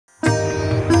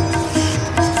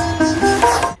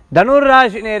தனுர்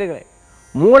ராசி நேயர்களே,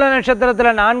 மூல நட்சத்திரத்தில்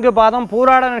 4 பாதம்,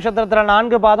 பூராட நட்சத்திரத்தில்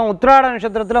 4 பாதம், உத்திராட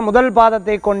நட்சத்திரத்தில் முதல்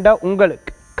பாதத்தை கொண்ட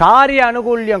உங்களுக்கு காரிய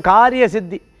அனுகூல்யம், காரிய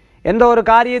சித்தி, எந்த ஒரு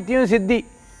காரியத்தையும் சித்தி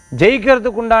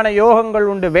ஜெயிக்கிறதுக்கு உண்டான யோகங்கள்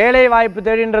உண்டு. வேலை வாய்ப்பு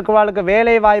தேடின்னு இருக்கிறவர்களுக்கு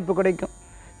வேலை வாய்ப்பு கிடைக்கும்.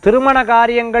 திருமண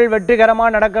காரியங்கள்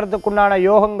வெற்றிகரமாக நடக்கிறதுக்கு உண்டான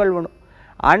யோகங்கள் உண்டு.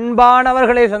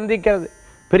 அன்பானவர்களை சந்திக்கிறது,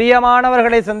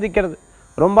 பிரியமானவர்களை சந்திக்கிறது,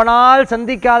 ரொம்ப நாள்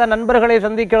சந்திக்காத நண்பர்களை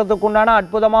சந்திக்கிறதுக்கு உண்டான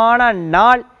அற்புதமான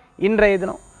நாள் இன்றைய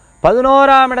தினம்.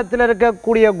 11ஆம் இடத்தில்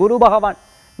இருக்கக்கூடிய குரு பகவான்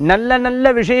நல்ல நல்ல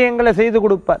விஷயங்களை செய்து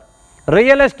கொடுப்பார்.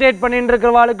 ரியல் எஸ்டேட் பண்ணிட்டு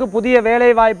இருக்கிறவாளுக்கு புதிய வேலை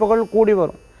வாய்ப்புகள் கூடி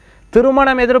வரும்.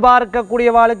 திருமணம்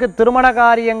எதிர்பார்க்கக்கூடியவாளுக்கு திருமண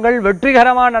காரியங்கள்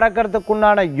வெற்றிகரமாக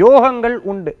நடக்கிறதுக்குண்டான யோகங்கள்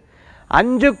உண்டு.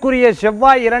 5க்குரிய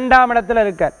செவ்வாய் 2ஆம் இடத்துல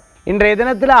இருக்கார். இன்றைய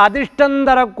தினத்தில் அதிர்ஷ்டம்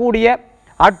தரக்கூடிய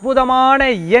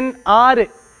அற்புதமான எண் 6,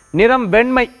 நிறம்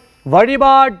வெண்மை.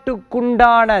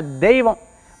 வழிபாட்டுக்குண்டான தெய்வம்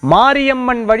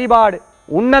மாரியம்மன் வழிபாடு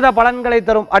உன்னத பலன்களை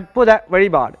தரும் அற்புத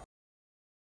வழிபாடு.